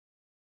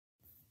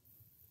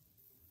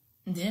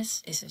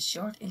This is a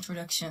short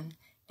introduction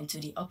into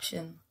the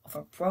option of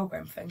a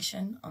program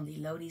function on the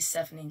Lodi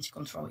 7-inch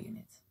control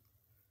unit.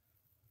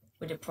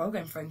 With the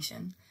program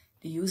function,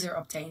 the user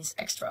obtains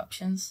extra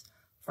options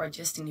for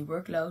adjusting the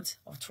workload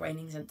of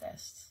trainings and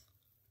tests.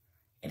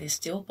 It is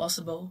still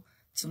possible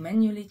to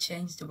manually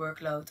change the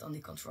workload on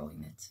the control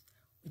unit,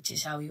 which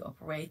is how you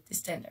operate the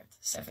standard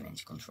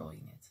 7-inch control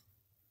unit.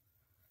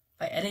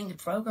 By adding the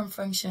program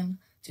function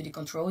to the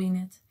control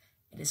unit,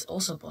 it is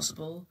also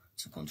possible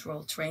to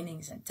control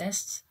trainings and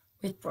tests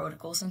with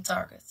protocols and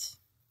targets.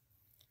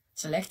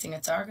 Selecting a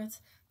target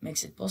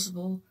makes it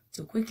possible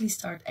to quickly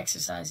start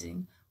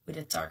exercising with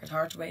a target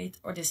heart rate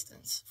or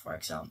distance, for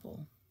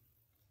example.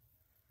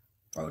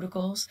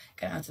 Protocols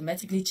can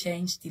automatically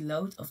change the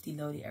load of the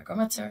Lodi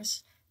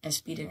ergometers and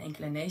speed and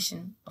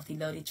inclination of the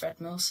Lodi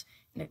treadmills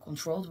in a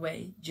controlled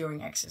way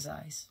during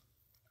exercise.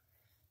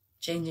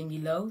 Changing the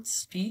load,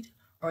 speed,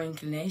 or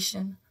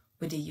inclination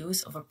with the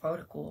use of a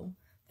protocol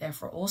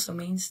therefore also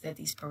means that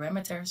these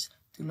parameters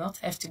do not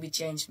have to be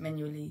changed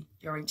manually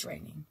during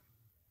training.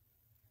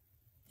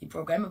 The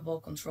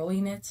programmable control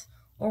unit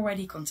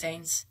already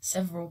contains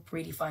several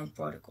predefined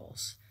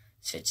protocols,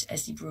 such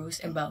as the Bruce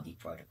and Balgi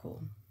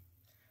protocol.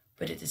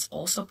 But it is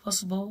also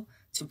possible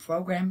to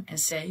program and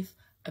save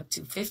up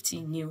to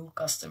 15 new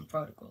custom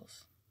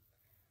protocols.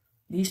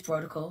 These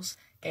protocols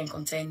can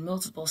contain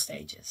multiple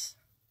stages.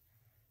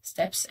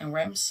 Steps and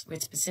ramps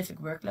with specific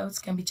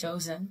workloads can be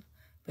chosen,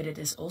 but it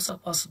is also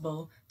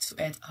possible to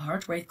add a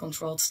heart rate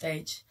controlled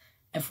stage,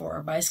 and for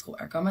our bicycle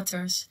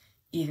ergometers,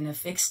 even a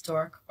fixed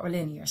torque or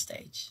linear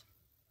stage.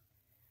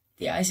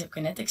 The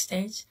isokinetic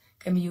stage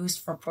can be used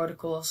for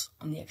protocols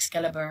on the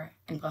Excalibur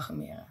and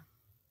Brachomere.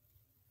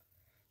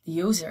 The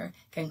user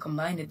can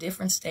combine the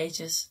different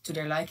stages to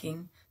their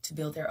liking to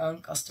build their own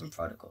custom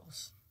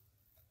protocols.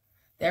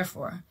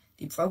 Therefore,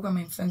 the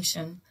programming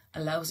function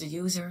allows the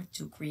user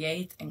to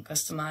create and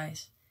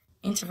customize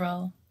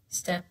interval,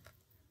 step,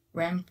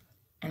 ramp,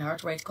 and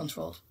heart rate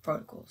controlled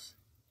protocols.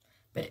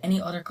 But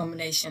any other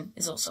combination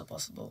is also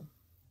possible.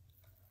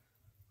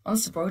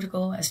 Once the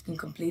protocol has been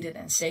completed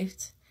and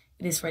saved,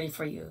 it is ready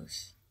for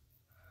use.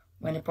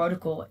 When the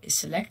protocol is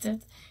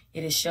selected,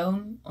 it is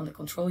shown on the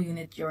control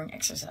unit during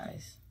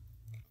exercise.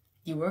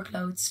 The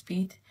workload,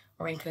 speed,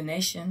 or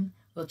inclination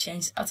will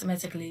change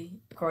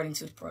automatically according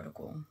to the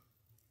protocol.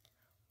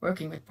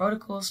 Working with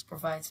protocols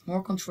provides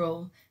more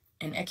control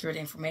and accurate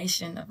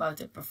information about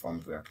the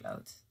performed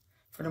workload.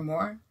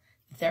 Furthermore,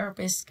 the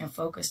therapist can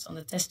focus on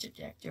the test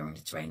subject during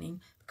the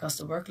training because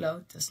the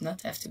workload does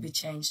not have to be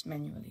changed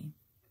manually.